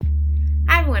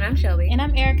everyone, I'm Shelby. And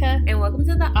I'm Erica. And welcome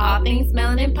to the All Things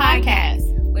Melanin Podcast,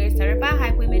 where certified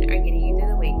hype women are getting you through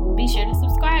the week. Be sure to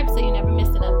subscribe so you never miss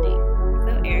an update.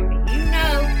 So, Erica, you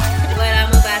know what I'm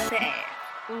about to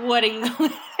ask. What are you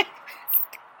going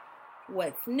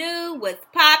What's new? What's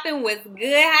popping? What's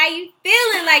good? How you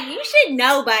feeling? Like, you should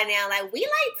know by now. Like, we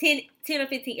like 10 or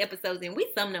 15 episodes in.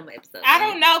 We some number episodes I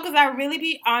don't know, because I really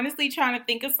be honestly trying to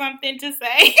think of something to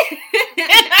say. And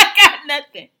I got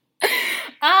nothing.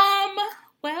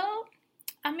 Well,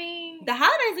 I mean, the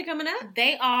holidays are coming up.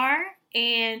 They are,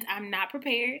 and I'm not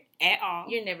prepared at all.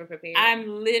 You're never prepared.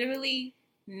 I'm literally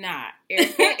not.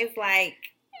 Erica is like,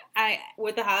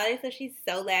 with the holidays, so she's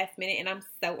so last minute, and I'm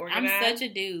so organized. I'm such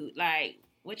a dude. Like,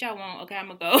 what y'all want? Okay,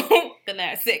 I'm gonna go the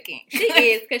last second. She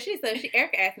is, because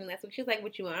Erica asked me last week, she was like,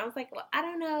 what you want? I was like, well, I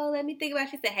don't know. Let me think about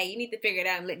it. She said, hey, you need to figure it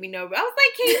out and let me know. But I was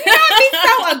like, can you not be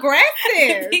so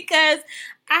aggressive? Because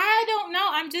I don't know.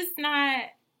 I'm just not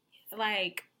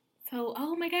like, so,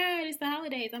 oh my God, it's the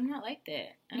holidays. I'm not like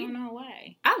that. I don't know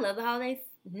why. I love the holidays,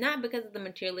 not because of the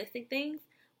materialistic things,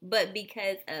 but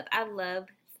because of, I love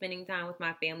spending time with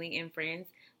my family and friends.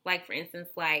 Like, for instance,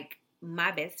 like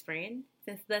my best friend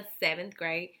since the 7th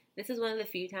grade. This is one of the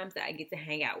few times that I get to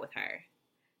hang out with her.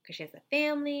 Because she has a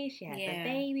family, she has a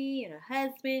baby and a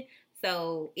husband.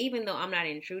 So even though I'm not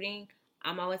intruding,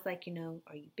 I'm always like,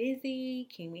 are you busy?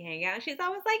 Can we hang out? And she's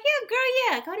always like, yeah, girl,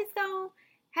 yeah. Cody's gone.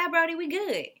 Hi, Brody, we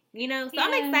good. So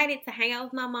I'm excited to hang out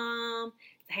with my mom,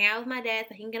 to hang out with my dad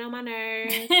so he can get on my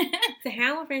nerves, to hang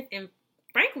out with friends, and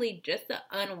frankly, just to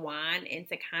unwind and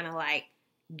to kind of like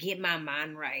get my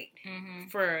mind right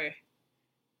for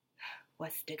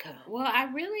what's to come. Well, I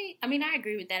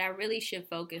agree with that. I really should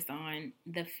focus on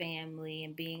the family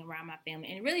and being around my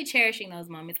family and really cherishing those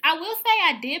moments. I will say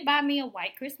I did buy me a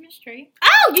white Christmas tree.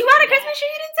 Oh, you bought a Christmas tree?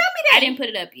 You didn't tell me that. I didn't put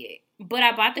it up yet. But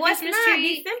I bought the Christmas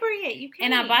tree. December yet. You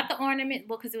can't. And I bought the ornament,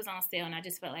 because it was on sale, and I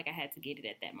just felt like I had to get it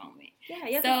at that moment. Yeah,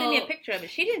 you have to send me a picture of it.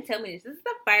 She didn't tell me this. This is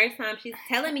the first time she's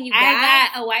telling me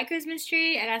I got a white Christmas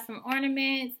tree. I got some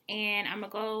ornaments, and I'm going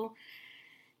to go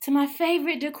to my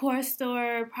favorite decor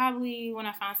store probably when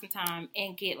I find some time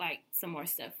and get like some more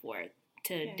stuff for it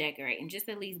to decorate and just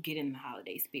at least get in the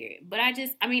holiday spirit. But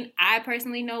I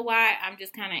personally know why I'm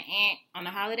just kind of on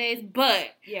the holidays, but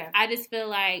I just feel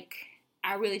like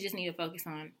I really just need to focus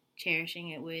on cherishing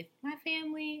it with my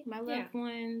family, my loved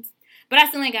ones. But I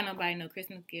still ain't got no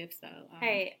Christmas gifts, so.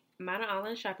 Hey, mine are all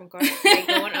in shopping carts. They're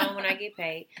going on when I get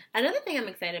paid. Another thing I'm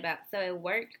excited about, so at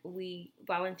work, we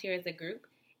volunteer as a group.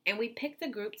 And we picked a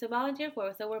group to volunteer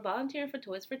for. So we're volunteering for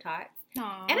Toys for Tots.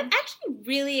 Aww. And I'm actually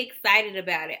really excited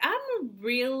about it. I'm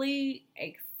really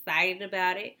excited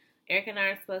about it. Erica and I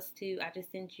are supposed to, I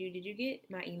just sent you, did you get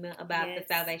my email about the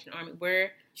Salvation Army?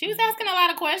 She was asking a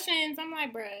lot of questions. I'm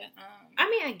like, bruh.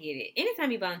 I get it.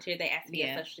 Anytime you volunteer, they ask for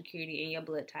your social security and your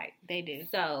blood type. They do.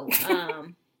 So,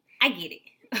 I get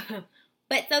it.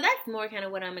 But so that's more kind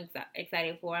of what I'm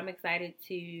excited for. I'm excited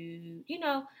to,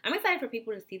 I'm excited for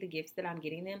people to see the gifts that I'm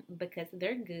getting them because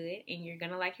they're good and you're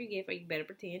going to like your gift or you better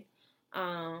pretend.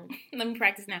 Let me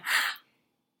practice now.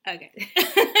 Okay.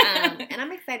 And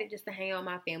I'm excited just to hang out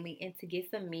with my family and to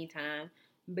get some me time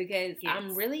because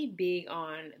I'm really big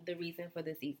on the reason for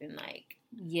the season. Like,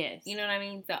 you know what I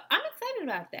mean? So I'm excited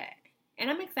about that. And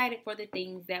I'm excited for the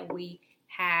things that we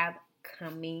have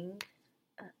coming.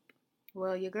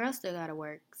 Well, your girl still gotta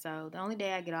work, so the only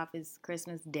day I get off is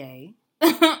Christmas Day.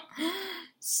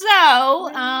 So,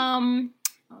 I'll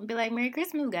be like, Merry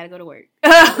Christmas, gotta go to work.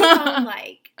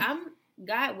 I'm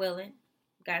God willing,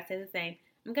 God says the same,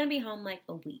 I'm gonna be home like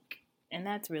a week. And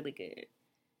that's really good.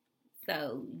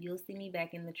 So, you'll see me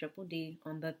back in the Triple D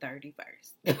on the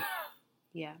 31st.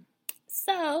 Yeah.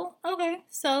 So, okay,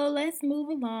 so let's move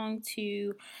along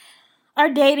to our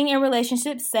dating and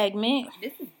relationship segment.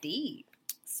 This is deep.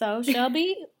 So,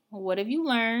 Shelby, what have you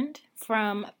learned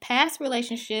from past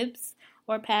relationships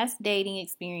or past dating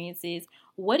experiences?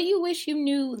 What do you wish you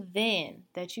knew then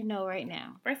that you know right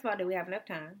now? First of all, do we have enough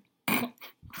time?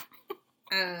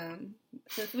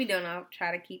 Since we don't, I'll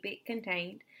try to keep it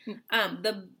contained.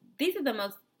 These are the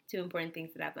most two important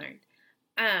things that I've learned.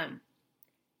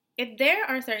 If there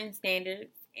are certain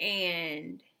standards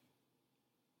and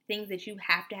things that you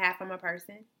have to have from a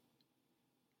person,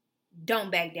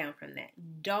 don't back down from that.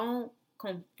 Don't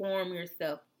conform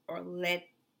yourself or let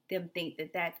them think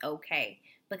that that's okay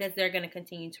because they're going to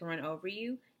continue to run over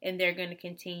you and they're going to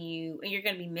continue and you're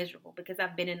going to be miserable because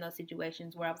I've been in those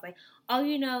situations where I was like,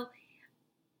 oh,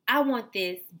 I want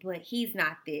this, but he's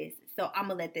not this. So I'm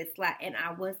going to let this slide. And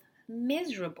I was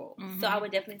miserable. Mm-hmm. So I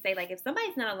would definitely say, like, if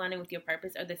somebody's not aligning with your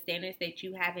purpose or the standards that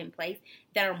you have in place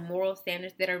that are moral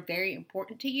standards that are very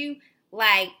important to you,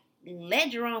 like,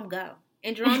 let Jerome go.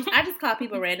 And Jerome's, I just call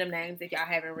people random names if y'all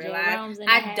haven't realized.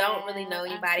 I don't really know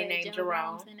anybody named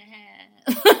Jerome.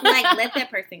 Like, let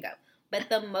that person go. But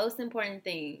the most important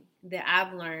thing that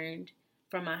I've learned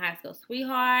from my high school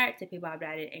sweetheart to people I've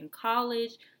dated in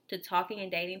college to talking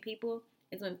and dating people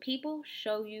is when people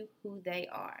show you who they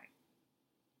are.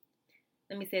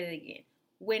 Let me say that again.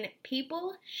 When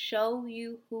people show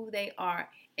you who they are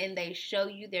and they show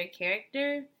you their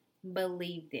character,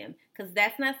 believe them. Because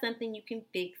that's not something you can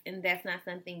fix and that's not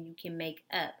something you can make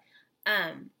up.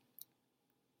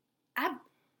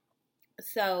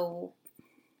 So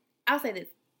I'll say this.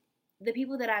 The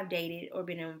people that I've dated or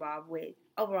been involved with,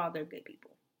 overall, they're good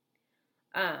people.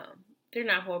 They're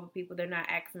not horrible people. They're not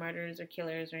axe murderers or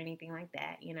killers or anything like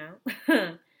that, you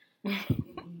know.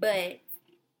 But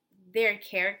their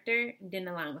character didn't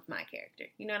align with my character.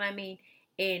 You know what I mean?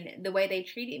 And the way they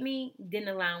treated me didn't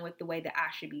align with the way that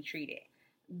I should be treated.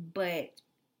 But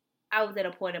I was at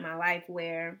a point in my life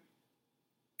where,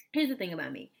 here's the thing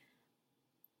about me.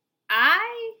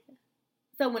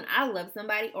 So when I love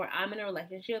somebody or I'm in a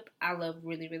relationship, I love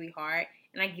really, really hard.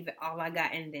 And I give it all I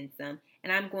got and then some.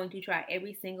 And I'm going to try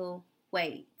every single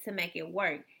way to make it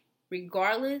work.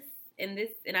 Regardless, and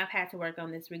I've had to work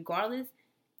on this, regardless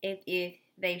if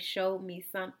they showed me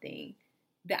something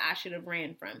that I should have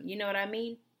ran from. You know what I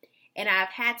mean? And I've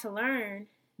had to learn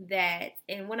that,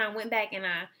 and when I went back and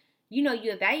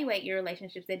you evaluate your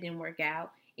relationships that didn't work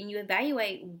out, and you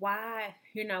evaluate why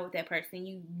you're not with that person.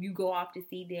 You go off to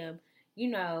see them,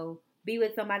 be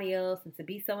with somebody else and to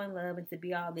be so in love and to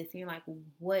be all this. And you're like,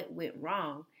 what went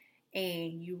wrong?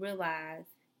 And you realize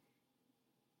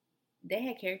they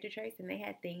had character traits and they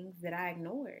had things that I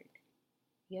ignored.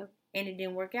 Yep. And it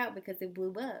didn't work out because it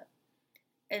blew up.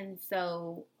 And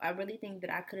so I really think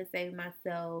that I could have saved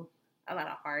myself a lot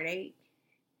of heartache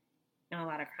and a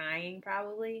lot of crying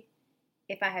probably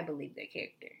if I had believed their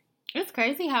character. It's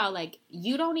crazy how,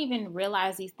 you don't even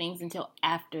realize these things until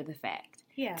after the fact.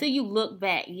 Yeah. Till you look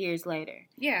back years later.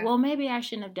 Yeah. Well, maybe I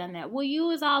shouldn't have done that. Well, you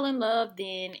was all in love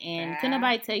then, and couldn't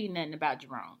nobody tell you nothing about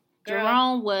Jerome. Girl.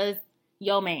 Jerome was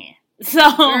your man.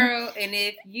 So, girl, and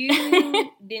if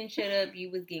you didn't shut up, you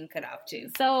was getting cut off too.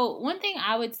 So, one thing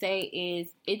I would say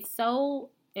is it's so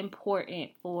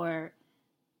important for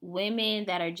women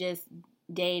that are just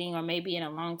dating or maybe in a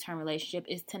long-term relationship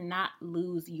is to not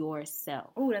lose yourself.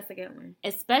 Oh, that's a good one.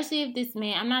 Especially if this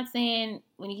man, I'm not saying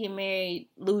when you get married,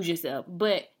 lose yourself,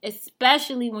 but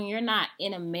especially when you're not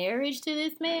in a marriage to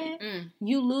this man,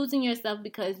 you losing yourself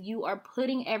because you are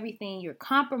putting everything, you're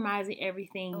compromising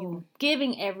everything, you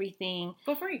giving everything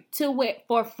for free.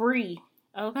 For free.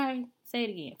 Okay? Say it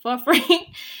again. For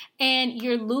free. And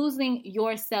you're losing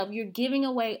yourself. You're giving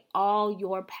away all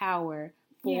your power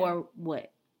for what?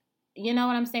 You know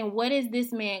what I'm saying? What is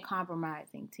this man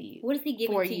compromising to you? What is he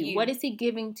giving to you? What is he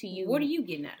giving to you? What are you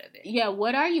getting out of it? Yeah,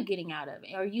 what are you getting out of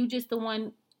it? Are you just the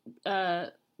one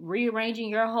rearranging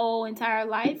your whole entire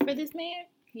life for this man?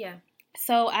 Yeah.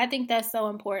 So I think that's so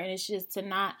important. It's just to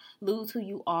not lose who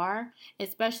you are.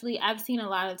 Especially, I've seen a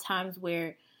lot of times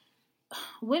where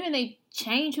women, they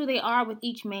change who they are with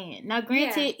each man. Now,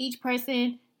 granted, each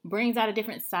person brings out a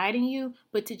different side in you,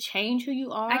 but to change who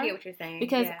you are. I get what you're saying.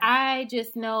 Because I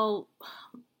just know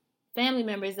family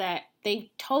members that they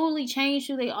totally change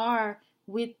who they are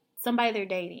with somebody they're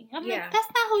dating. I'm like, that's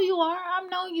not who you are. I've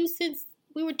known you since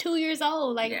we were 2 years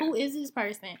old. Who is this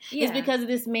person? It's because of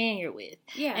this man you're with.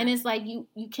 Yeah. And it's like you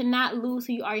cannot lose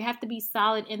who you are. You have to be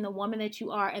solid in the woman that you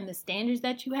are and the standards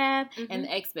that you have and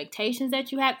the expectations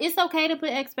that you have. It's okay to put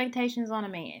expectations on a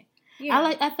man.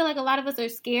 Yeah. I feel like a lot of us are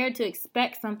scared to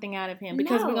expect something out of him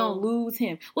because we're going to lose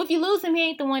him. Well, if you lose him, he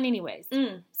ain't the one anyways.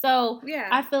 So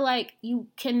I feel like you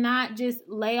cannot just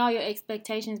lay all your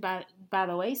expectations by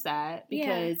the wayside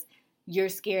because you're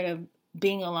scared of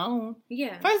being alone.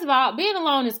 Yeah. First of all, being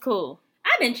alone is cool.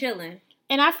 I've been chilling.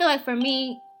 And I feel like for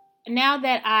me, now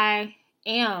that I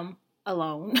am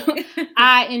alone,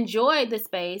 I enjoy the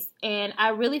space. And I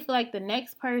really feel like the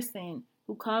next person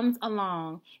who comes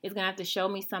along is going to have to show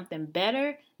me something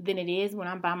better than it is when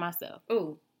I'm by myself.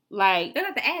 Ooh. Like, they're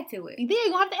going to have to add to it. They're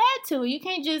going to have to add to it. You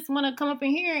can't just want to come up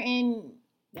in here and,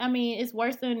 it's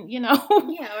worse than, Yeah,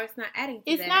 or it's not adding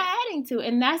to It's not adding to it.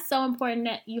 And that's so important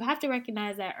that you have to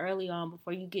recognize that early on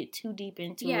before you get too deep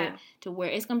into it to where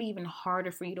it's going to be even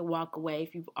harder for you to walk away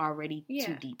if you've already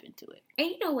too deep into it. And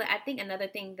you know what? I think another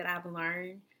thing that I've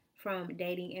learned from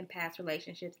dating in past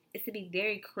relationships is to be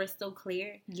very crystal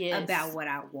clear about what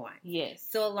I want. Yes.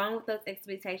 So along with those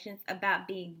expectations, about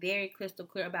being very crystal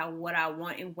clear about what I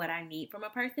want and what I need from a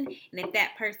person. And if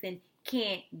that person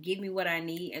can't give me what I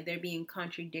need and they're being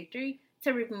contradictory,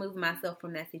 to remove myself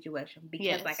from that situation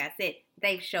because, like I said,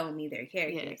 they've shown me their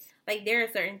character. Yes. Like, there are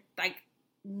certain, like,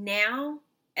 now,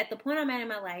 at the point I'm at in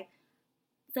my life,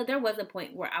 so there was a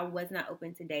point where I was not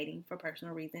open to dating for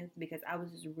personal reasons because I was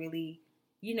just really,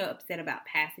 upset about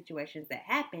past situations that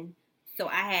happened. So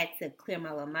I had to clear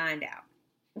my little mind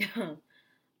out.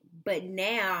 But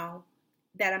now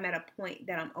that I'm at a point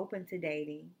that I'm open to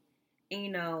dating,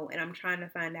 and I'm trying to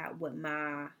find out what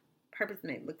my purpose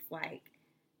mate looks like,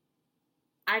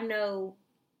 I know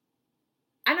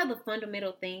the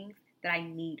fundamental things that I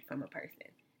need from a person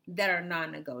that are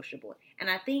non-negotiable. And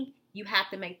I think you have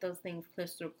to make those things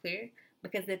crystal clear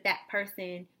because if that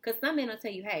person, because some men will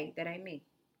tell you, hey, that ain't me.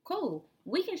 Cool.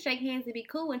 We can shake hands and be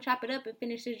cool and chop it up and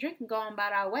finish this drink and go on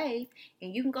about our ways.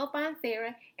 And you can go find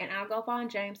Sarah and I'll go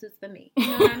find James who's for me. You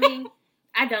know what I mean?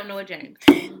 I don't know a James.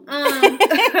 You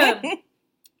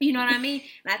know what I mean?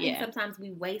 And I think sometimes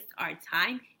we waste our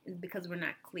time because we're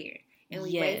not clear. And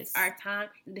we waste our time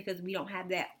because we don't have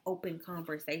that open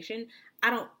conversation. I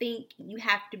don't think you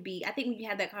have to be, I think when you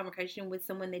have that conversation with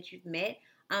someone that you've met,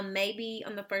 maybe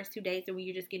on the first 2 days or when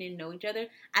you're just getting to know each other,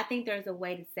 I think there's a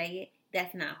way to say it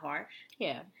that's not harsh.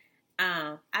 Yeah.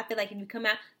 I feel like if you come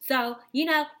out, so,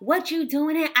 what you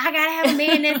doing it? I gotta have a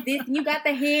man that's this, and you got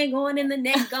the hand going and the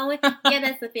neck going. Yeah,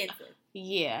 that's offensive.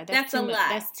 Yeah, that's a lot.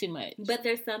 That's too much. But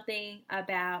there's something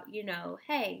about,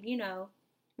 hey,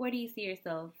 where do you see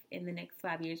yourself in the next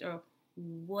 5 years? Or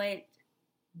what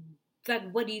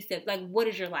do you say? Like, what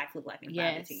does your life look like in 5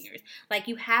 to 10 years? Like,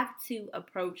 you have to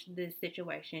approach this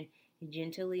situation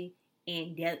gently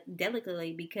and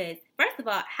delicately because, first of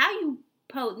all, how you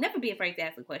pose, never be afraid to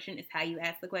ask the question. It's how you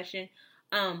ask the question.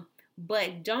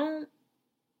 But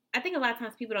I think a lot of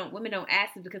times women don't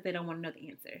ask it because they don't want to know the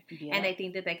answer. Yeah. And they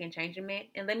think that they can change a man.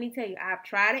 And let me tell you, I've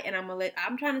tried it and I'm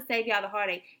trying to save y'all the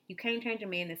heartache. You can't change a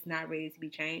man that's not ready to be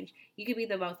changed. You could be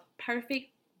the most perfect,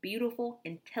 beautiful,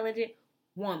 intelligent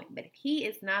woman. But if he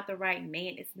is not the right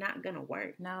man, it's not going to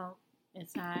work. No,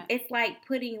 it's not. It's like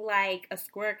putting like a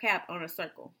square cap on a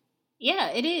circle.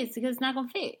 Yeah, it is because it's not going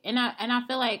to fit. And I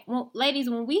feel like, ladies,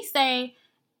 when we say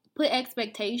put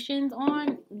expectations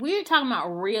on, we're talking about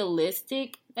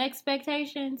realistic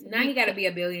expectations. Now you got to be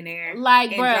a billionaire.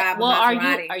 Like, bro,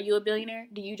 are you a billionaire?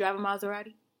 Do you drive a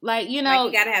Maserati? Like, you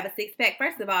got to have a 6-pack.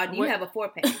 First of all, do you have a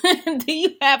 4-pack? Do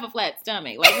you have a flat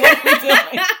stomach? Like, what are you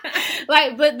doing?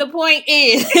 Like, but the point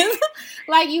is,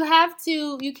 like, you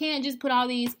can't just put all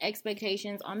these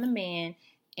expectations on the man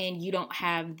and you don't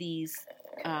have these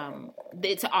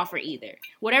to offer either.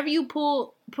 Whatever you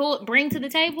bring to the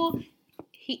table,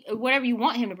 whatever you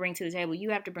want him to bring to the table, you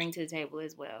have to bring to the table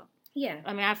as well. Yeah.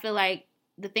 I mean, I feel like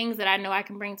the things that I know I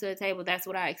can bring to the table, that's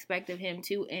what I expect of him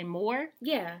too and more.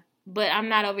 Yeah. But I'm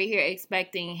not over here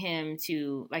expecting him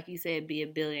to, like you said, be a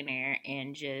billionaire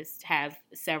and just have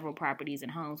several properties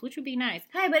and homes, which would be nice.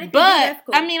 Hey, but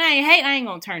cool. I mean, I ain't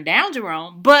gonna turn down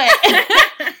Jerome, but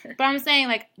but I'm saying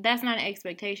like that's not an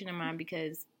expectation of mine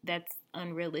because that's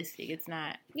unrealistic. It's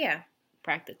not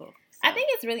practical. So. I think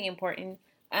it's really important.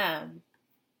 But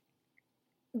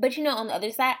on the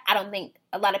other side, I don't think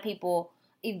a lot of people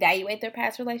evaluate their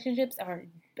past relationships or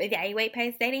evaluate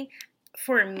past dating.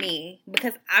 For me,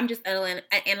 because I'm just an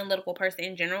analytical person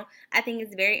in general, I think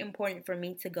it's very important for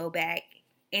me to go back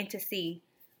and to see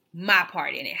my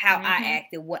part in it, how I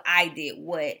acted, what I did,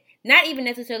 not even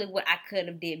necessarily what I could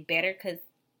have did better, because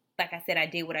like I said, I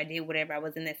did what I did, whatever I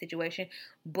was in that situation,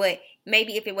 but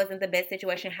maybe if it wasn't the best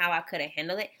situation, how I could have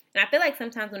handled it. And I feel like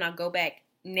sometimes when I go back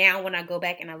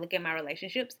and I look at my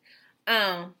relationships,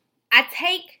 I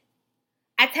take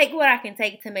what I can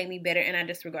take to make me better and I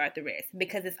disregard the rest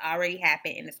because it's already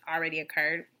happened and it's already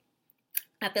occurred.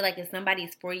 I feel like if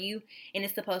somebody's for you and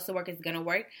it's supposed to work, it's going to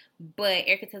work. But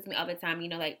Erica tells me all the time,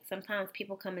 like sometimes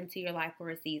people come into your life for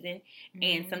a season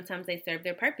and sometimes they serve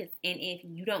their purpose. And if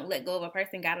you don't let go of a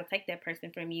person, God will take that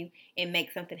person from you and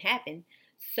make something happen.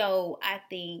 So I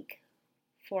think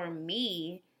for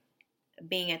me,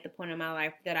 being at the point in my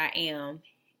life that I am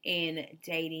in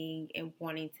dating and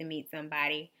wanting to meet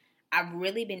somebody, I've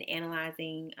really been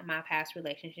analyzing my past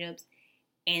relationships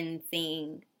and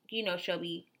seeing,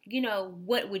 Shelby,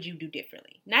 what would you do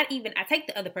differently? Not even, I take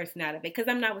the other person out of it because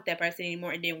I'm not with that person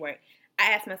anymore. It didn't work.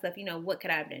 I ask myself, what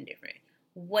could I have done different?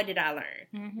 What did I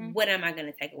learn? What am I going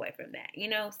to take away from that?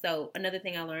 So another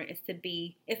thing I learned is to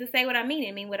say what I mean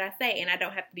and mean what I say. And I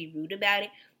don't have to be rude about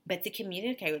it, but to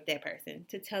communicate with that person,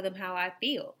 to tell them how I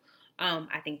feel.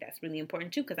 I think that's really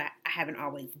important too because I haven't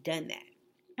always done that.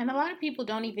 And a lot of people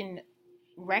don't even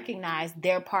recognize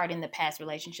their part in the past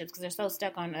relationships because they're so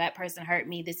stuck on that person hurt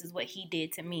me. This is what he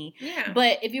did to me. Yeah.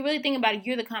 But if you really think about it,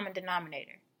 you're the common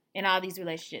denominator. in all these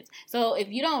relationships. So if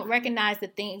you don't recognize the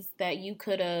things that you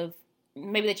could have,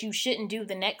 maybe that you shouldn't do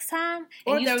the next time,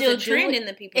 or and you there's still a trend do it, in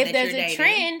the people if that there's you're a dating.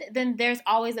 trend, then there's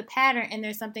always a pattern, and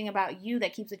there's something about you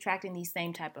that keeps attracting these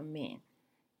same type of men.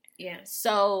 Yeah.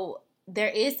 So there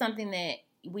is something that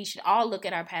we should all look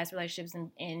at our past relationships,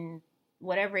 and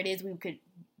whatever it is, we could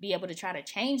be able to try to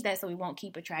change that so we won't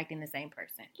keep attracting the same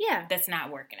person. Yeah. That's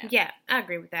not working out. Yeah, I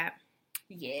agree with that.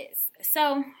 Yes.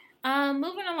 So,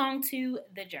 moving along to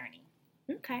the journey.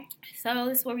 Okay. So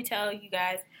this is where we tell you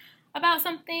guys about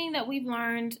something that we've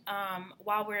learned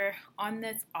while we're on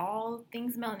this all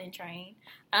things melanin train.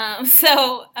 Let's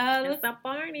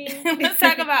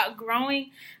talk about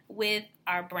growing with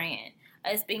our brand.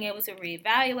 Us being able to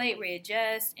reevaluate,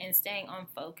 readjust, and staying on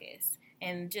focus.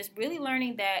 And just really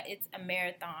learning that it's a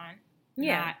marathon,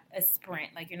 not a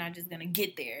sprint. Like, you're not just going to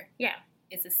get there. Yeah.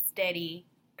 It's a steady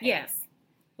pace. Yeah.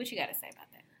 What you got to say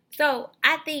about that? So,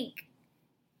 I think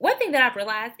one thing that I've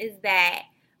realized is that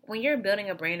when you're building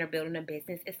a brand or building a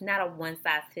business, it's not a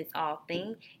one-size-fits-all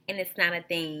thing. And it's not a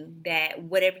thing that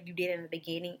whatever you did in the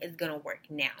beginning is going to work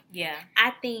now. Yeah.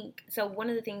 I think, so one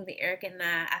of the things that Erica and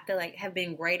I feel like have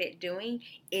been great at doing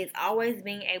is always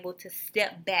being able to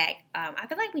step back. I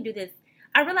feel like we do this.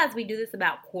 I realize we do this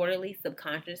about quarterly,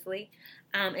 subconsciously.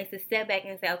 It's to step back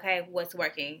and say, okay, what's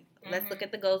working? Let's look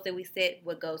at the goals that we set.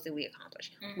 What goals did we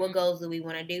accomplish? What goals do we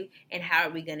want to do? And how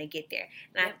are we going to get there?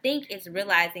 And I think it's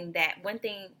realizing that one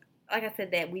thing, like I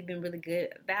said, that we've been really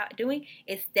good about doing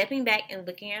is stepping back and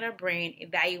looking at our brand,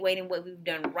 evaluating what we've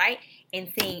done right,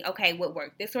 and seeing, okay, what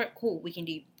worked? This worked? Cool. We can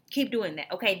keep doing that.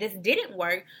 Okay, this didn't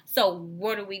work. So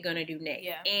what are we going to do next?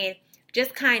 Yeah. And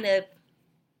just kind of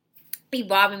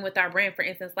evolving with our brand. For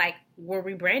instance, like, we're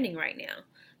rebranding right now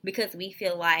because we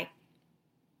feel like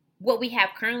what we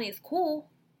have currently is cool,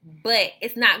 but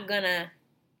it's not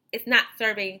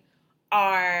serving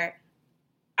our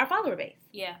follower base.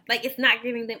 Yeah. Like, it's not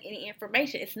giving them any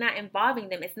information. It's not involving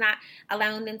them. It's not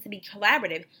allowing them to be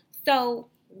collaborative. So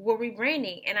we're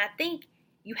rebranding, and I think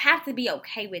you have to be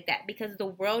okay with that because the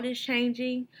world is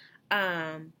changing.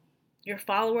 Your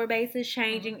follower base is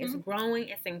changing. It's growing.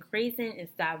 It's increasing.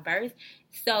 It's diverse.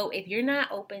 So if you're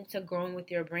not open to growing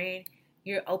with your brand,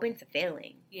 you're open to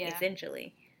failing,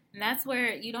 essentially. And that's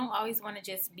where you don't always want to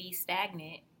just be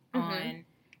stagnant on,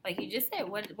 like you just said,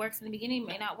 what works in the beginning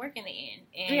may not work in the end.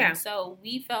 And so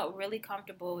we felt really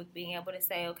comfortable with being able to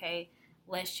say, okay,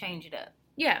 let's change it up.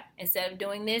 Yeah. Instead of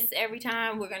doing this every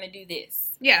time, we're going to do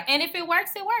this. Yeah. And if it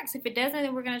works, it works. If it doesn't,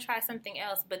 then we're going to try something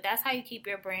else. But that's how you keep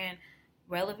your brand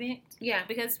relevant. Yeah.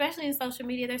 Because especially in social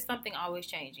media, there's something always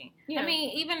changing. Yeah. I mean,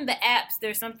 even the apps,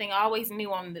 there's something always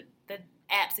new on the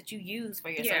apps that you use for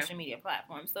your social media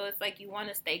platform. So it's like you want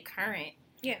to stay current.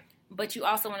 Yeah. But you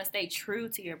also want to stay true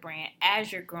to your brand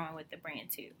as you're growing with the brand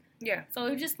too. Yeah. So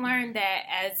we've just learned that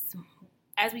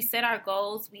as we set our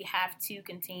goals, we have to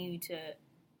continue to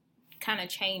kind of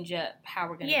change up how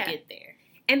we're going to get there.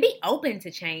 And be open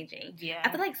to changing. Yeah. I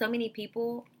feel like so many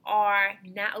people are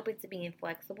not open to being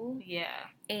flexible. Yeah.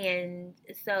 And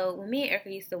so when me and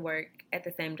Erica used to work at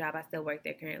the same job, I still work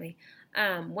there currently.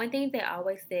 One thing they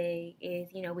always say is,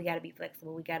 we got to be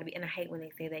flexible. We got to be, and I hate when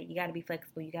they say that. You got to be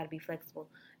flexible. You got to be flexible,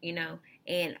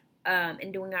 And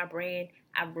in doing our brand,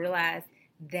 I've realized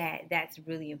that that's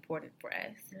really important for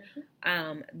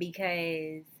us.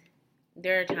 Because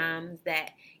there are times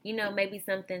that, maybe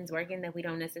something's working that we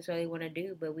don't necessarily want to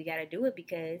do, but we got to do it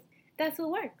because that's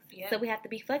what works. Yeah. So we have to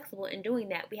be flexible in doing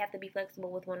that. We have to be flexible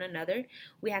with one another.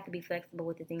 We have to be flexible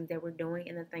with the things that we're doing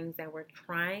and the things that we're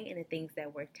trying and the things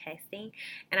that we're testing.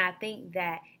 And I think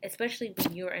that especially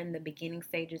when you're in the beginning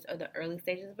stages or the early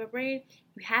stages of a brand,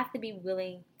 you have to be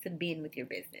willing to bend with your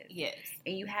business. Yes.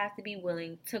 And you have to be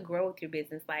willing to grow with your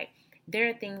business. Like, there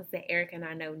are things that Erica and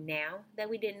I know now that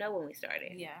we didn't know when we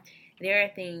started. Yeah. There are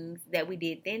things that we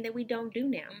did then that we don't do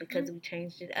now because we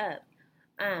changed it up.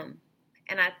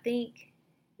 And I think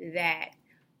that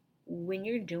when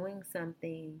you're doing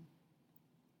something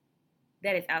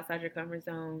that is outside your comfort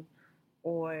zone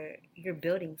or you're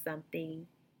building something,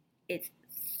 it's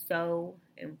so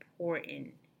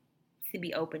important to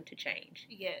be open to change.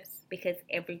 Yes. Because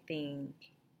everything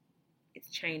is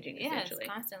changing, essentially.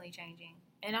 It's constantly changing.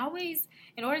 And always,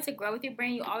 in order to grow with your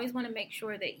brand, you always want to make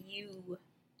sure that you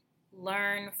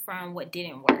learn from what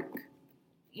didn't work.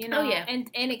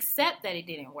 And accept that it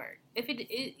didn't work. If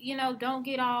it don't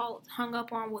get all hung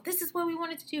up on, well, this is what we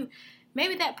wanted to do.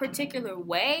 Maybe that particular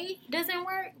way doesn't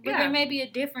work, but there may be a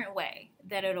different way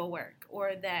that it'll work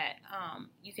or that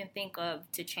you can think of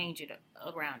to change it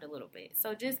around a little bit.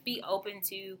 So just be open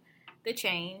to the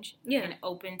change and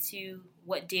open to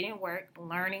what didn't work,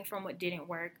 learning from what didn't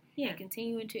work, and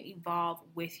continuing to evolve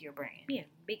with your brand. Yeah,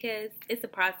 because it's a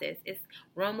process.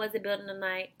 Rome wasn't built in a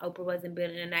night, Oprah wasn't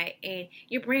built in a night, and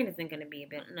your brand isn't going to be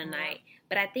built in a night.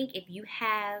 But I think if you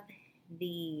have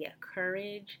the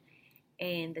courage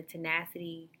and the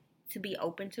tenacity to be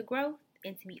open to growth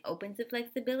and to be open to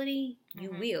flexibility,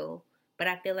 you will. But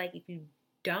I feel like if you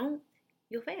don't,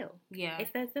 you'll fail. Yeah.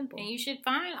 It's that simple. And you should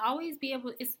always be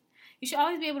able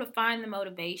to find the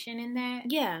motivation in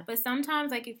that. Yeah. But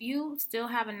sometimes, like, if you still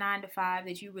have a 9 to 5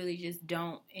 that you really just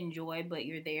don't enjoy, but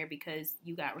you're there because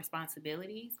you got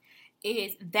responsibilities,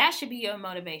 that should be your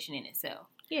motivation in itself.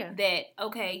 Yeah. That,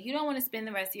 okay, you don't want to spend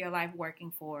the rest of your life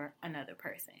working for another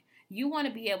person. You want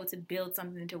to be able to build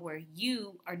something to where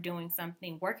you are doing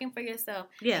something, working for yourself,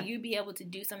 and you be able to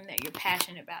do something that you're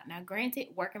passionate about. Now, granted,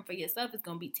 working for yourself is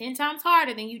going to be 10 times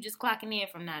harder than you just clocking in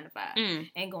from 9 to 5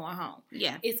 and going home.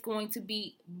 Yeah. It's going to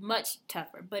be much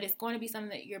tougher, but it's going to be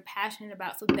something that you're passionate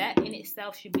about. So that in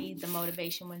itself should be the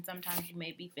motivation when sometimes you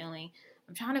may be feeling,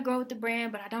 I'm trying to grow with the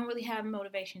brand, but I don't really have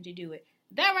motivation to do it.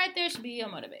 That right there should be your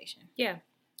motivation. Yeah.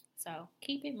 So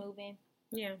keep it moving.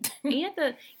 Yeah. And you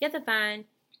have to find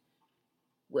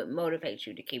what motivates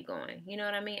you to keep going. You know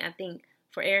what I mean? I think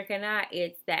for Erica and I,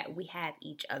 it's that we have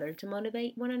each other to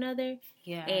motivate one another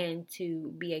and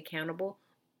to be accountable.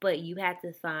 But you have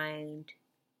to find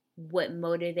what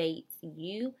motivates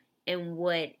you and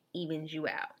what evens you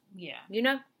out. Yeah. You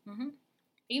know? Mm-hmm.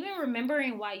 Even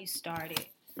remembering why you started.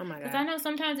 Oh, my God. Because I know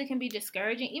sometimes it can be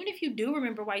discouraging. Even if you do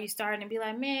remember why you started and be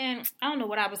like, man, I don't know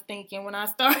what I was thinking when I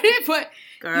started. But,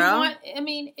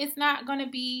 it's not going to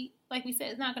be, like we said,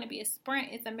 it's not going to be a sprint.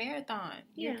 It's a marathon.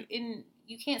 Yeah.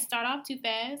 You can't start off too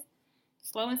fast.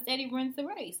 Slow and steady wins the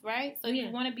race, right? So you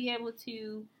want to be able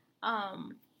to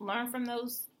learn from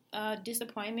those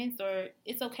disappointments, or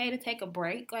it's okay to take a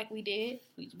break like we did.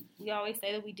 We always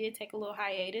say that we did take a little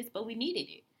hiatus, but we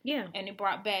needed it. Yeah. And it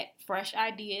brought back fresh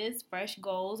ideas, fresh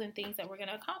goals, and things that we're going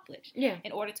to accomplish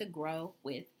in order to grow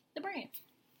with the brand.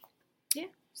 Yeah.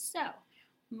 So,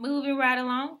 moving right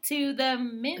along to the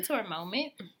mentor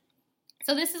moment.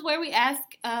 So, this is where we ask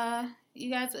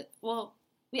you guys,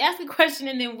 we ask a question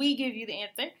and then we give you the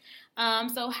answer.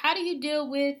 So, how do you deal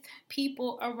with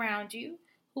people around you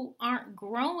who aren't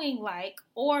growing like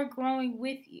or growing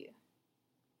with you?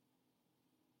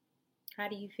 How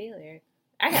do you feel, Eric?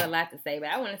 I got a lot to say, but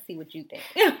I want to see what you think.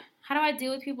 How do I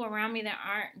deal with people around me that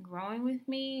aren't growing with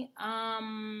me?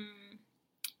 I've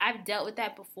dealt with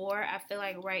that before. I feel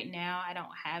like right now I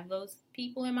don't have those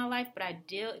people in my life, but I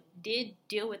did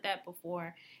deal with that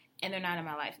before, and they're not in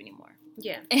my life anymore.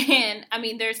 Yeah. And,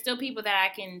 there's still people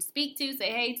that I can speak to, say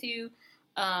hey to,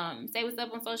 say what's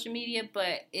up on social media,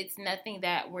 but it's nothing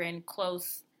that we're in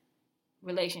close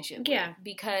relationship with,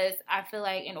 because I feel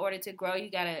like in order to grow,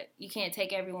 you can't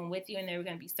take everyone with you, and there are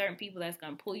going to be certain people that's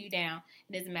going to pull you down.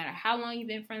 It doesn't matter how long you've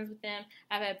been friends with them.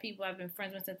 I've had people I've been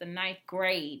friends with since the 9th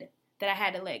grade that I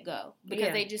had to let go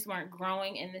because they just weren't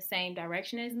growing in the same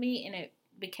direction as me, and it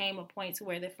became a point to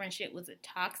where the friendship was a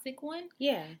toxic one.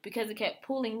 Yeah. Because it kept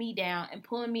pulling me down and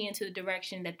pulling me into the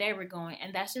direction that they were going,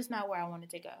 and that's just not where I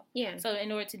wanted to go. Yeah. So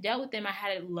in order to deal with them, I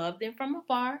had to love them from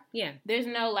afar. Yeah. There's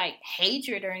no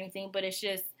hatred or anything, but it's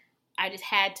just I just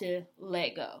had to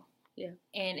let go. Yeah.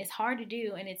 And it's hard to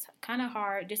do, and it's kind of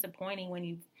hard, disappointing when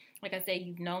you, like I said,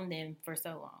 you've known them for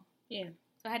so long. Yeah.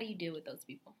 So how do you deal with those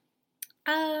people?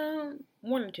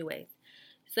 One or two ways.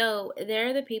 So there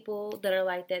are the people that are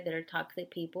like that are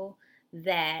toxic people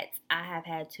that I have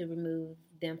had to remove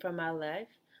them from my life,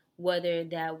 whether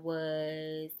that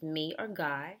was me or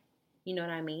God, you know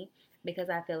what I mean? Because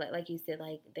I feel like you said,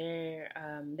 there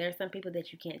are some people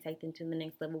that you can't take them to the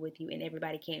next level with you, and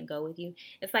everybody can't go with you.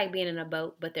 It's like being in a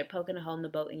boat, but they're poking a hole in the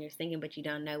boat and you're sinking, but you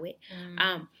don't know it.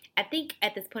 I think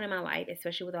at this point in my life,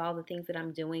 especially with all the things that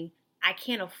I'm doing, I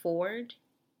can't afford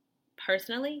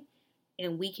personally,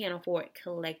 and we can't afford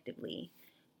collectively,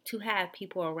 to have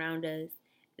people around us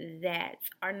that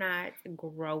are not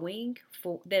growing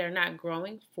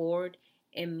forward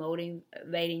and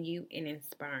motivating you and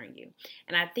inspiring you.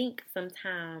 And I think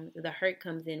sometimes the hurt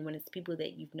comes in when it's people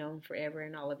that you've known forever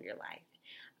in all of your life.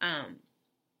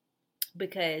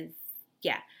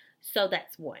 So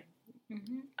that's one.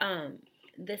 Mm-hmm.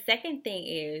 The second thing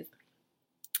is,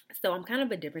 so I'm kind of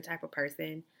a different type of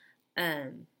person.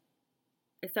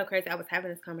 It's so crazy. I was having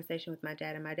this conversation with my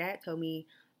dad, and my dad told me,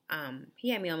 he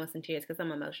had me almost in tears because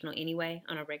I'm emotional anyway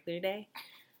on a regular day.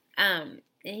 And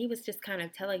he was just kind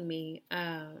of telling me,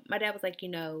 my dad was like,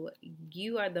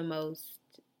 you are the most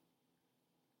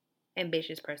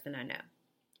ambitious person I know.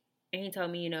 And he told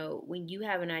me, when you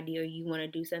have an idea or you want to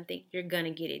do something, you're going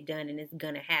to get it done and it's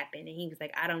going to happen. And he was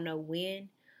like, I don't know when,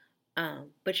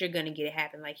 But you're going to get it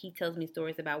happen. Like, he tells me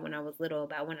stories about when I was little,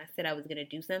 about when I said I was going to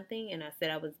do something, and I said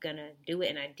I was going to do it,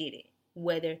 and I did it,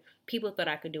 whether people thought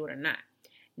I could do it or not.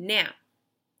 Now,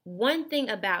 one thing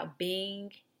about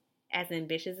being as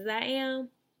ambitious as I am,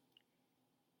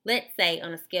 let's say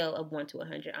on a scale of 1 to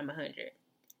 100, I'm 100.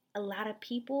 A lot of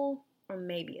people are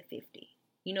maybe a 50.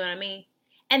 You know what I mean?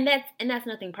 And that's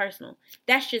nothing personal.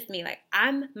 That's just me. Like,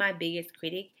 I'm my biggest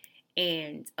critic.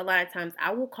 And a lot of times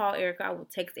I will call Erica, I will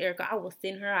text Erica, I will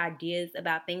send her ideas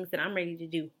about things that I'm ready to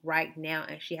do right now,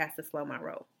 and she has to slow my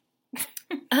roll.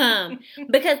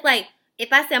 Because, like,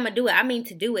 if I say I'm going to do it, I mean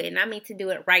to do it, and I mean to do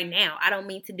it right now. I don't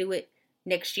mean to do it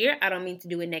next year. I don't mean to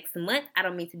do it next month. I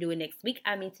don't mean to do it next week.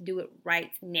 I mean to do it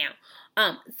right now.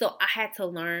 So I had to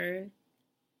learn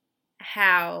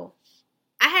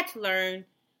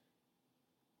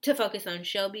to focus on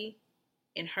Shelby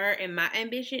and her and my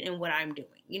ambition and what I'm doing,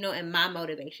 and my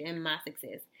motivation and my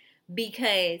success.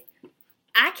 Because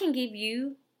I can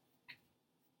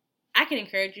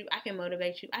encourage you, I can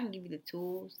motivate you, I can give you the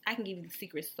tools, I can give you the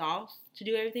secret sauce to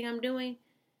do everything I'm doing.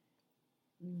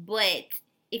 But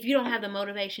if you don't have the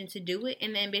motivation to do it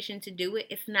and the ambition to do it,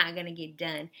 it's not going to get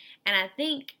done. And I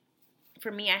think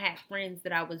for me, I had friends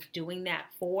that I was doing that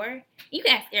for. You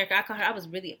can ask Erica, I called her, I was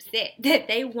really upset that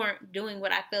they weren't doing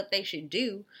what I felt they should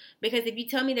do. Because if you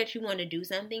tell me that you want to do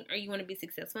something or you want to be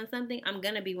successful in something, I'm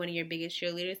going to be one of your biggest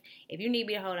cheerleaders. If you need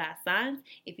me to hold out signs,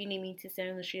 if you need me to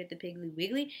stand on the street at the Piggly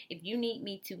Wiggly, if you need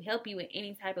me to help you in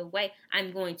any type of way,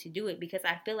 I'm going to do it. Because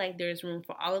I feel like there's room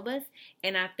for all of us.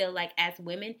 And I feel like as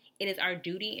women, it is our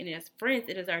duty, and as friends,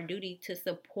 it is our duty to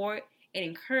support and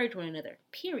encourage one another,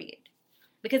 period.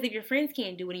 Because if your friends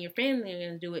can't do it and your family are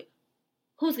going to do it,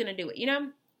 who's going to do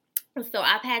it, So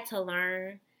I've had to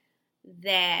learn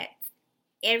that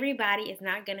everybody is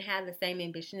not going to have the same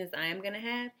ambition as I am going to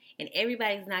have. And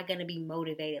everybody's not going to be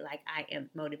motivated like I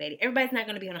am motivated. Everybody's not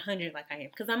going to be on 100 like I am.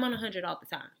 Because I'm on 100 all the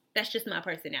time. That's just my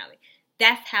personality.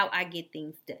 That's how I get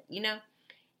things done,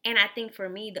 And I think for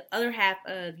me, the other half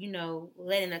of,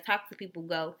 letting the toxic people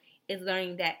go is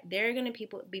learning that there are going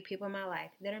to be people in my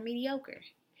life that are mediocre.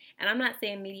 And I'm not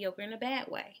saying mediocre in a bad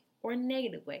way or a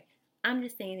negative way. I'm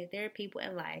just saying that there are people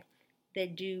in life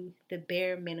that do the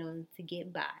bare minimum to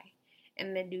get by.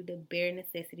 And that do the bare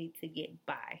necessity to get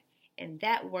by. And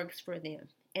that works for them.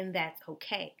 And that's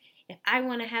okay. If I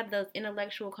want to have those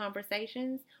intellectual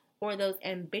conversations or those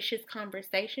ambitious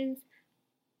conversations,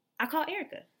 I call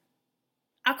Erica.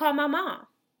 I call my mom.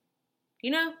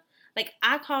 Like,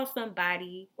 I call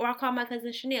somebody, or I call my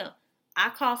cousin Chanel. I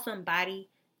call somebody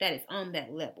that is on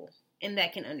that level and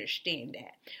that can understand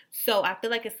that. So I feel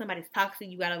like if somebody's toxic,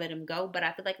 you gotta let them go. But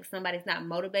I feel like if somebody's not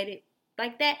motivated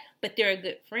like that, but they're a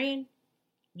good friend,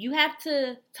 you have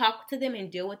to talk to them and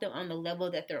deal with them on the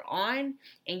level that they're on.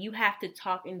 And you have to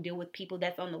talk and deal with people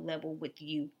that's on the level with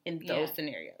you in those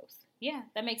scenarios. Yeah,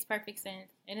 that makes perfect sense.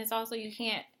 And it's also, you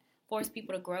can't force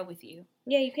people to grow with you.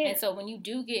 Yeah, you can. And so when you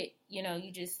do get,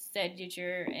 you just said that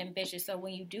you're ambitious. So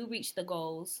when you do reach the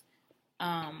goals,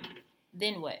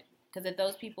 then what? Because if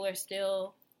those people are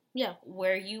still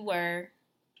where you were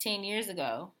 10 years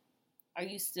ago, are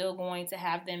you still going to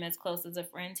have them as close as a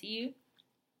friend to you?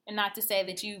 And not to say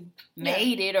that you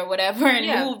made it or whatever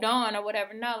and moved on or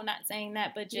whatever. No, not saying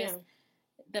that, but just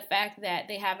the fact that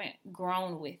they haven't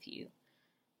grown with you.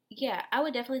 Yeah, I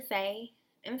would definitely say,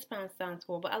 and this sounds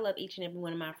horrible, I love each and every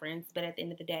one of my friends, but at the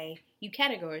end of the day, you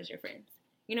categorize your friends.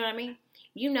 You know what I mean?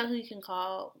 You know who you can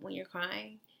call when you're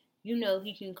crying. You know who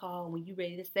you can call when you're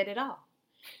ready to set it off.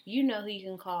 You know who you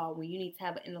can call when you need to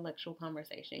have an intellectual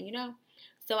conversation,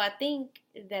 So I think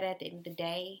that at the end of the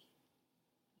day,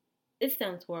 it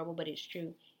sounds horrible, but it's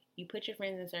true. You put your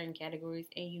friends in certain categories,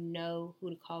 and you know who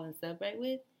to call and celebrate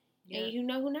with, and you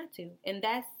know who not to. And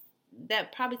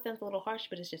that probably sounds a little harsh,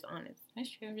 but it's just honest. That's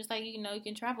true. Just like, you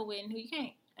can travel with and who you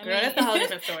can't. Girl, that's a whole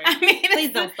different story.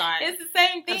 Please don't start. It's the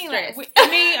same thing.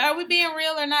 Are we being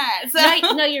real or not?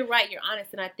 So. No, you're right. You're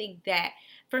honest. And I think that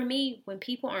for me, when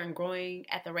people aren't growing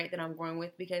at the rate that I'm growing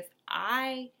with, because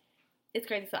it's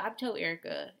crazy. So I've told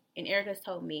Erica, and Erica's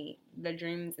told me the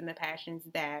dreams and the passions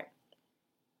that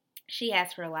she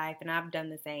has for life, and I've done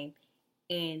the same.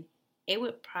 And it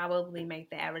would probably make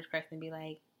the average person be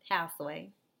like, how, Sway?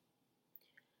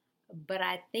 But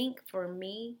I think for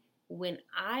me, when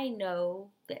I know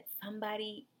that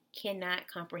somebody cannot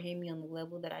comprehend me on the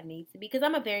level that I need to be, because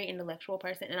I'm a very intellectual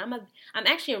person, and I'm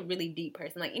actually a really deep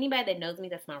person. Like, anybody that knows me,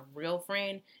 that's my real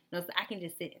friend, knows that I can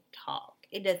just sit and talk.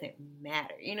 It doesn't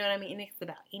matter. You know what I mean? And it's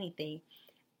about anything.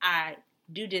 I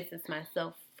do distance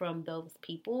myself from those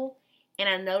people, and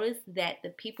I notice that the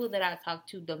people that I talk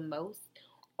to the most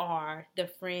are the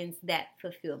friends that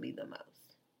fulfill me the most.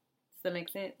 Does that make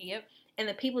sense? Yep. And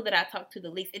the people that I talk to the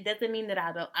least, it doesn't mean that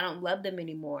I don't love them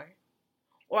anymore,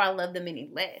 or I love them any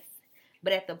less.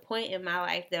 But at the point in my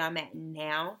life that I'm at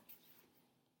now,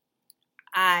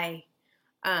 I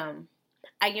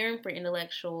yearn for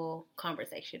intellectual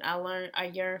conversation.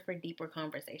 I yearn for deeper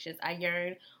conversations. I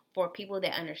yearn for people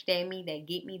that understand me, that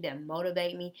get me, that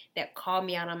motivate me, that call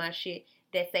me out on my shit,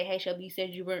 that say, "Hey, Shelby, you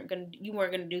said you weren't gonna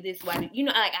do this. Why did you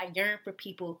know?" Like, I yearn for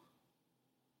people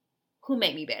who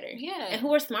make me better, and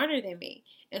who are smarter than me,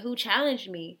 and who challenge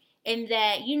me, and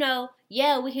that,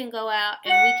 yeah, we can go out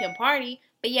and we can party,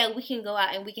 but yeah, we can go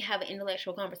out and we can have an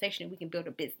intellectual conversation and we can build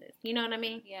a business. You know what I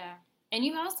mean? Yeah. And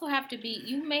you also have to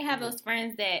you may have those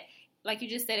friends that, like you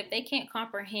just said, if they can't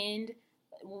comprehend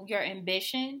your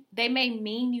ambition, they may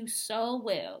mean you so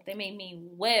well. They may mean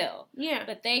well. Yeah.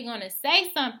 But they're going to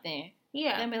say something.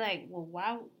 Yeah. They'll be like,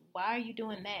 well, why are you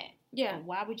doing that? Yeah. Or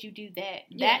why would you do that?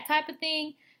 Yeah. That type of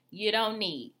thing you don't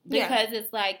need. Because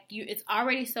it's like, it's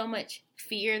already so much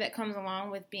fear that comes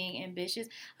along with being ambitious.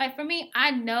 Like, for me,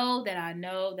 I know that I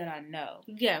know that I know.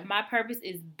 Yeah. My purpose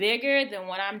is bigger than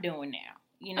what I'm doing now.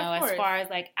 As far as,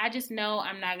 like, I just know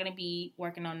I'm not going to be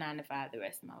working on 9 to 5 the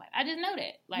rest of my life. I just know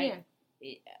that. Like,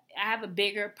 I have a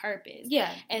bigger purpose.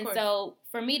 Yeah. And so,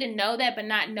 for me to know that but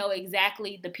not know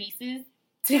exactly the pieces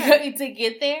to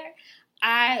get there,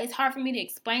 it's hard for me to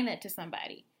explain that to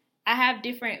somebody. I have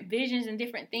different visions and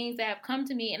different things that have come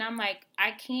to me, and I'm like,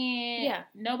 I can't,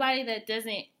 nobody that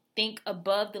doesn't think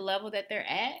above the level that they're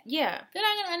at, they're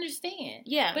not going to understand.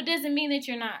 Yeah. But it doesn't mean that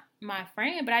you're not my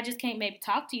friend, but I just can't maybe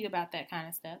talk to you about that kind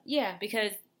of stuff. Yeah.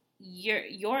 Because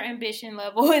your ambition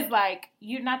level is like,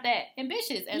 you're not that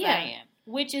ambitious as I am.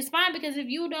 Which is fine, because if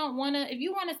you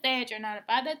want to stay at your 9 to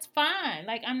 5, that's fine.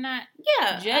 Like, I'm not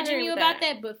judging you about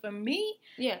that. But for me,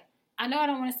 I know I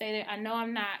don't want to stay there. I know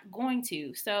I'm not going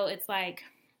to. So it's like,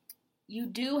 you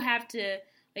do have to,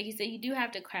 like you said, you do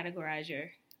have to categorize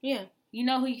you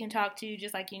know who you can talk to,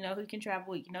 just like you know who you can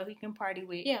travel with, you know who you can party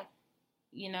with. Yeah.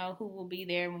 You know who will be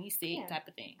there when you sick, type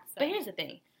of thing. So. But here's the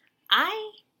thing.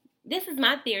 This is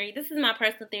my theory. This is my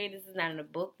personal theory. This is not in a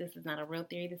book. This is not a real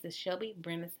theory. This is Shelby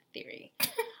Brenna's theory.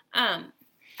 I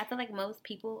feel like most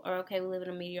people are okay with living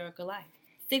a mediocre life.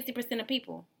 60% of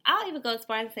people. I'll even go as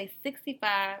far as to say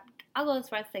 65. I'll go as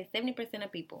far as to say 70%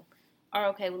 of people are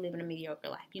okay with living a mediocre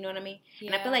life. You know what I mean?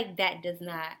 Yeah. And I feel like that does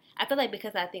not. I feel like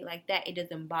because I think like that, it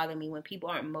doesn't bother me when people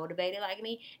aren't motivated like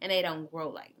me and they don't grow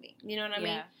like me. You know what I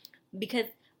mean? Because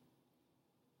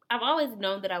I've always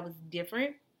known that I was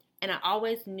different, and I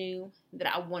always knew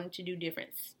that I wanted to do different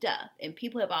stuff. And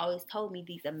people have always told me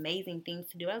these amazing things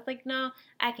to do. I was like, no,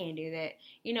 I can't do that.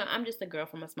 I'm just a girl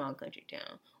from a small country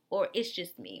town. Or it's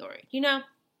just me. Or,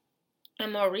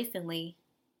 and more recently,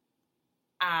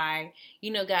 I,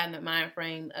 got in the mind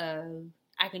frame of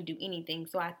I can do anything.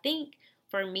 So I think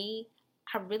for me,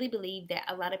 I really believe that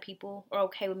a lot of people are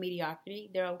okay with mediocrity.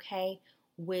 They're okay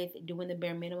with doing the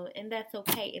bare minimum. And that's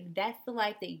okay. If that's the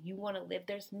life that you want to live,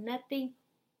 there's nothing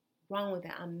wrong with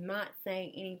that. I'm not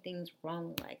saying anything's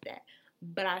wrong like that.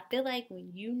 But I feel like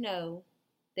when you know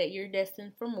that you're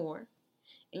destined for more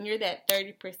and you're that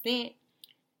 30%,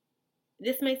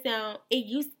 this may sound,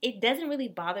 it doesn't really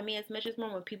bother me as much as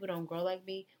more when people don't grow like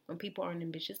me, when people aren't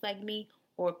ambitious like me,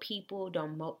 or people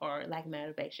don't or lack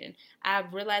motivation.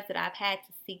 I've realized that I've had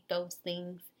to seek those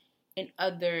things in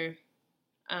other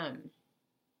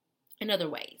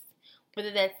ways.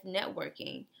 Whether that's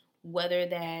networking, whether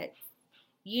that's,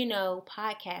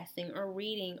 podcasting or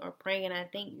reading or praying. And I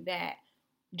think that,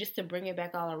 just to bring it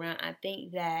back all around, I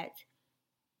think that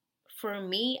for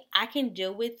me, I can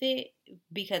deal with it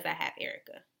because I have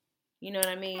Erica. You know what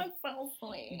I mean? I'm so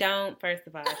sweet. First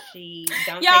of all,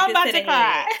 don't Y'all take this about to the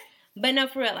cry. head. But no,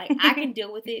 for real, like, I can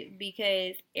deal with it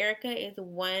because Erica is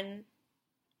one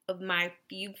of my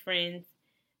few friends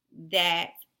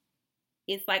that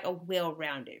is like a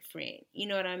well-rounded friend. You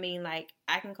know what I mean? Like,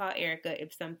 I can call Erica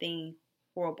if something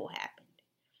horrible happened.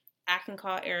 I can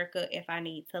call Erica if I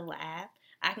need to laugh.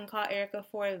 I can call Erica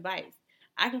for advice.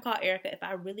 I can call Erica if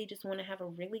I really just want to have a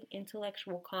really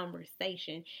intellectual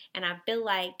conversation. And I feel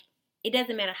like it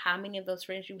doesn't matter how many of those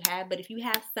friends you have, but if you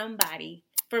have somebody,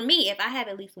 for me, if I have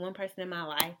at least one person in my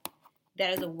life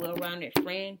that is a well-rounded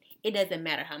friend, it doesn't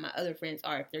matter how my other friends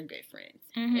are if they're good friends.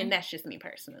 Mm-hmm. And that's just me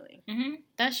personally. Mm-hmm.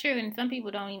 That's true. And some people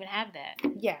don't even have that.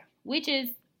 Yeah. Which is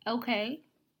okay.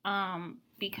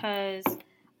 Because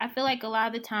I feel like a lot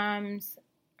of the times,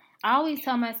 I always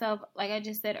tell myself, like I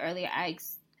just said earlier, I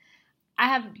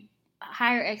have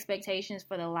higher expectations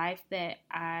for the life that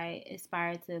I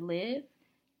aspire to live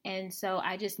And so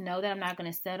I just know that I'm not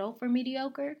going to settle for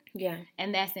mediocre. Yeah.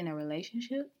 And that's in a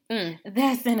relationship.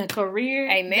 That's in a career.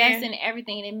 Amen. That's in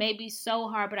everything. And it may be so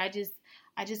hard, but I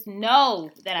just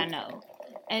know that I know.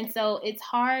 And so it's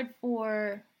hard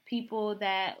for people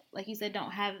that, like you said,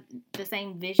 don't have the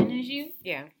same vision as you.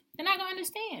 Yeah. They're not going to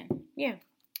understand. Yeah.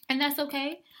 And that's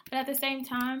okay. But at the same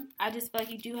time, I just feel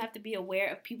like you do have to be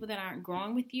aware of people that aren't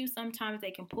growing with you. Sometimes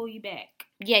they can pull you back.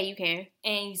 Yeah, you can.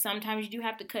 And sometimes you do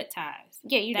have to cut ties.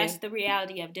 Yeah, you do. That's the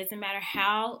reality of it. Doesn't matter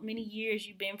how many years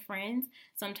you've been friends.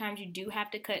 Sometimes you do have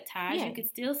to cut ties. Yeah. You can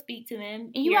still speak to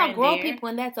them. And you outgrow people,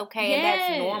 and that's okay, and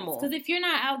that's normal. Because if you're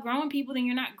not outgrowing people, then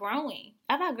you're not growing.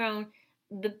 I've outgrown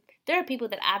there are people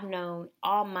that I've known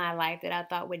all my life that I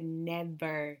thought would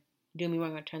never do me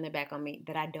wrong or turn their back on me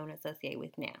that I don't associate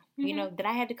with now. Mm-hmm. You know, that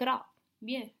I had to cut off.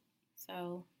 Yeah.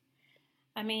 So,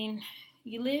 I mean,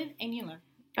 you live and you learn.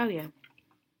 Oh, yeah.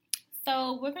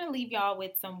 So, we're going to leave y'all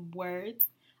with some words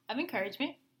of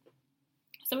encouragement.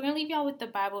 So, we're going to leave y'all with the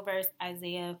Bible verse,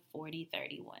 Isaiah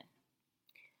 40:31.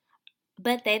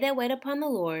 But they that wait upon the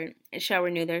Lord shall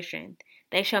renew their strength.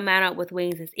 They shall mount up with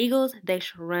wings as eagles. They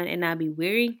shall run and not be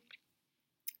weary.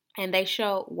 And they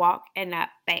shall walk and not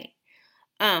faint.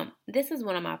 This is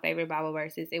one of my favorite Bible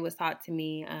verses. It was taught to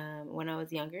me when I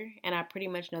was younger, and I pretty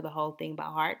much know the whole thing by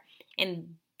heart.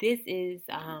 And this is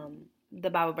the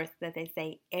Bible verse that they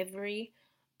say every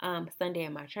Sunday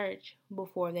in my church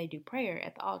before they do prayer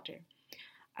at the altar.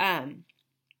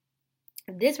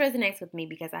 This resonates with me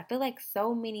because I feel like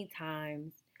so many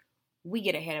times we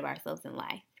get ahead of ourselves in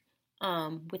life.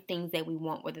 With things that we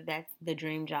want, whether that's the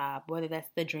dream job, whether that's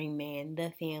the dream man,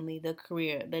 the family, the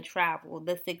career, the travel,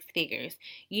 the 6 figures,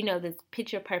 you know, this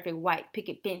picture perfect white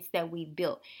picket fence that we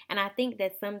built. And I think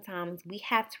that sometimes we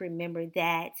have to remember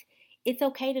that it's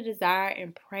okay to desire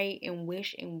and pray and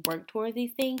wish and work towards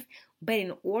these things. But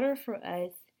in order for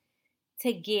us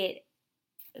to get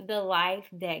the life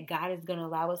that God is going to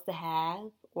allow us to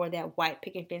have, or that white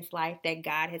picket fence life that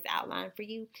God has outlined for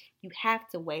you, you have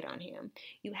to wait on Him.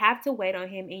 You have to wait on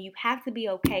Him, and you have to be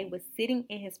okay with sitting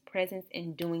in His presence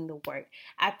and doing the work.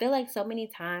 I feel like so many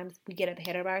times we get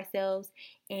ahead of ourselves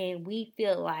and we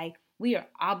feel like we are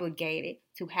obligated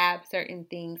to have certain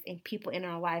things and people in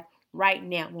our life right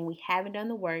now when we haven't done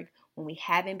the work, when we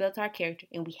haven't built our character,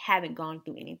 and we haven't gone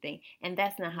through anything. And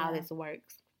that's not how this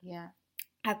works. Yeah.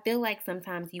 I feel like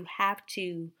sometimes you have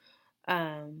to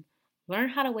learn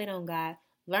how to wait on God.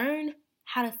 Learn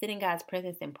how to sit in God's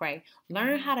presence and pray.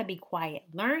 Learn how to be quiet.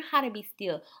 Learn how to be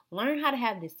still. Learn how to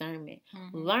have discernment.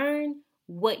 Learn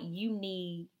what you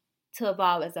need to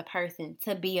evolve as a person,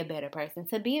 to be a better person,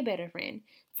 to be a better friend,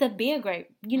 to be a great,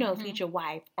 future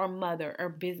wife or mother or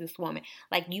businesswoman.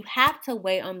 Like, you have to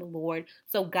wait on the Lord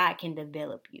so God can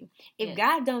develop you. If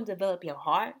God don't develop your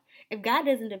heart, if God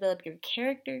doesn't develop your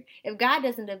character, if God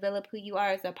doesn't develop who you are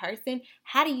as a person,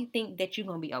 how do you think that you're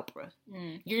going to be Oprah?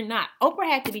 You're not. Oprah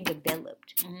had to be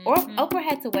developed. Or Oprah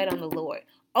had to wait on the Lord.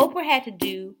 Oprah had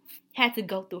to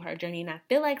go through her journey. And I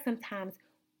feel like sometimes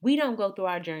we don't go through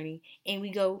our journey and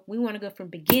we want to go from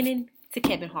beginning to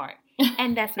Kevin Hart.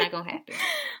 And that's not going to happen.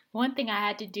 One thing I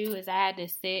had to do is I had to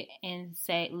sit and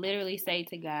literally say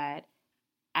to God,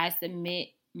 I submit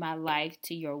my life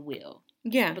to your will.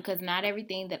 Yeah. Because not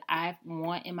everything that I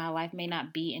want in my life may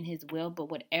not be in His will, but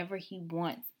whatever He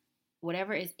wants,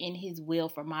 whatever is in His will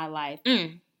for my life,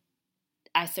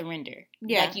 I surrender.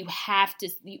 Yeah. Like, you have to,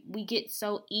 we get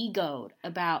so egoed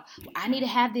about, I need to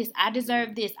have this, I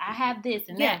deserve this, I have this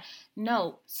and that.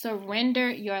 No, surrender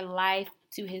your life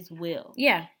to His will.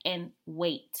 Yeah. And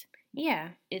wait. Yeah.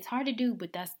 It's hard to do,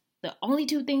 but that's the only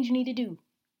 2 things you need to do.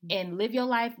 And live your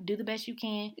life, do the best you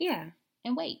can. Yeah.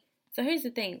 And wait. So here's the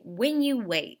thing. When you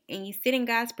wait and you sit in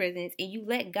God's presence and you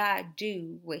let God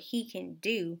do what He can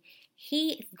do,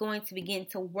 He is going to begin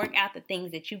to work out the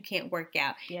things that you can't work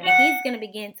out. Yeah. And He's going to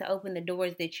begin to open the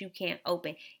doors that you can't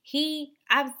open.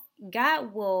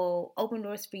 God will open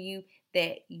doors for you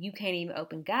that you can't even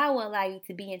open. God will allow you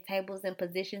to be in tables and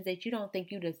positions that you don't think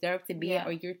you deserve to be at,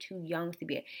 or you're too young to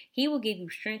be at. He will give you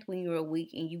strength when you're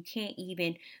weak and you can't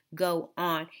even go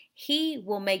on. He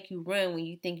will make you run when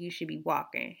you think you should be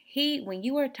walking. When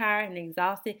you are tired and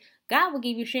exhausted, God will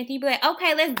give you strength. He'll be like,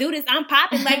 okay, let's do this. I'm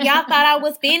popping. Like, y'all thought I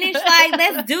was finished. Like,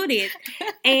 let's do this.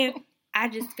 And I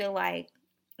just feel like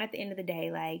at the end of the day,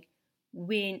 like,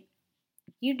 when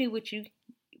you do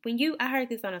I heard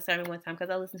this on a sermon one time because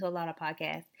I listen to a lot of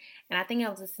podcasts, and I think I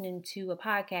was listening to a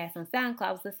podcast on SoundCloud.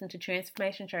 I was listening to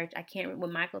Transformation Church. I can't remember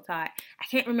what Michael taught. I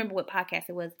can't remember what podcast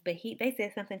it was, but they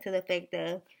said something to the effect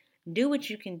of, do what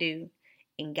you can do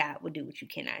and God will do what you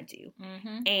cannot do.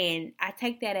 And I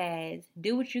take that as,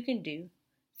 do what you can do.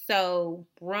 So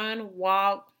run,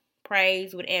 walk,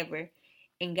 praise, whatever,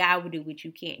 and God will do what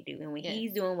you can't do. And when Yes.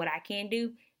 He's doing what I can't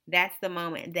do, that's the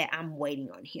moment that I'm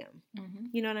waiting on Him. Mm-hmm.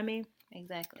 You know what I mean?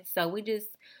 Exactly. So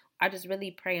I just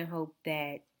really pray and hope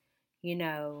that, you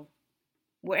know,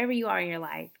 wherever you are in your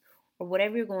life or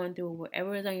whatever you're going through,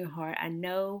 whatever is on your heart, I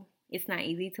know it's not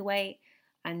easy to wait.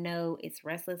 I know it's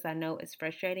restless. I know it's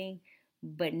frustrating,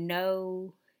 but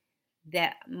know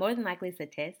that more than likely it's a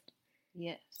test.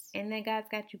 Yes. And that God's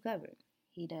got you covered.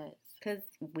 He does. Because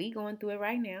we going through it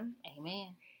right now.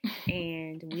 Amen.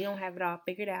 And we don't have it all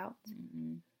figured out.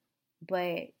 Mm-hmm.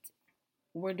 But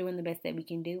we're doing the best that we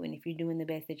can do. And if you're doing the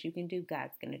best that you can do,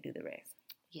 God's going to do the rest.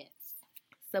 Yes.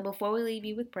 So before we leave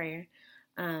you with prayer,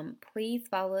 please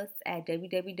follow us at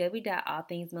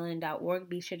www.allthingsmelanin.org.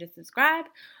 Be sure to subscribe.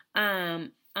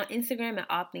 On Instagram at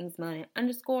allthingsmelanin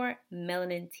 _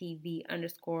 melanin TV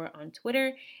 _ on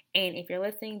Twitter. And if you're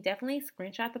listening, definitely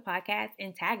screenshot the podcast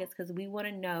and tag us because we want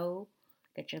to know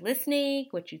that you're listening,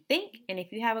 what you think, and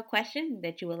if you have a question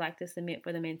that you would like to submit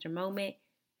for the mentor moment,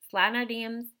 slide in our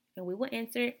DMs and we will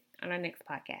answer it on our next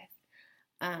podcast.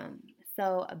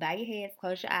 So bow your heads,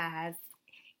 close your eyes,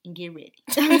 and get ready.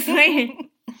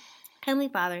 Heavenly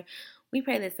Father, we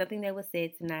pray that something that was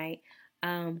said tonight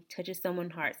touches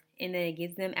someone's hearts and that it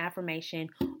gives them affirmation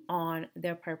on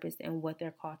their purpose and what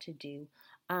they're called to do.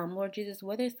 Lord Jesus,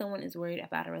 whether someone is worried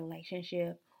about a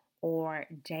relationship or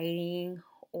dating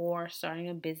or starting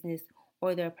a business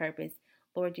or their purpose,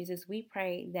 Lord Jesus, we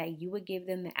pray that you would give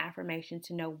them the affirmation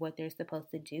to know what they're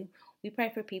supposed to do. We pray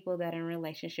for people that are in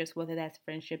relationships, whether that's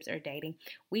friendships or dating.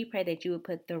 We pray that you would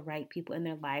put the right people in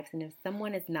their lives. And if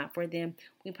someone is not for them,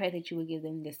 we pray that you would give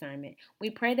them discernment. We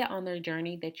pray that on their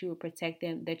journey that you would protect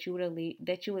them, that you would lead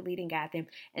and guide them,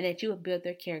 and that you would build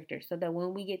their character so that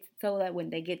when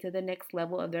they get to the next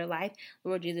level of their life,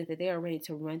 Lord Jesus, that they are ready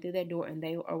to run through that door and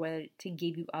they are ready to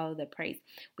give you all of the praise.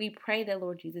 We pray that,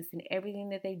 Lord Jesus, in everything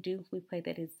that they do, we pray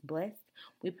that it's blessed.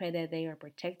 We pray that they are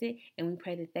protected, and we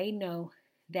pray that they know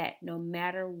that no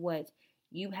matter what,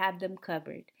 you have them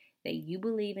covered, that you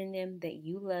believe in them, that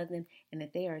you love them, and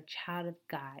that they are a child of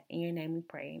God. In your name we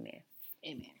pray, amen.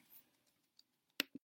 Amen.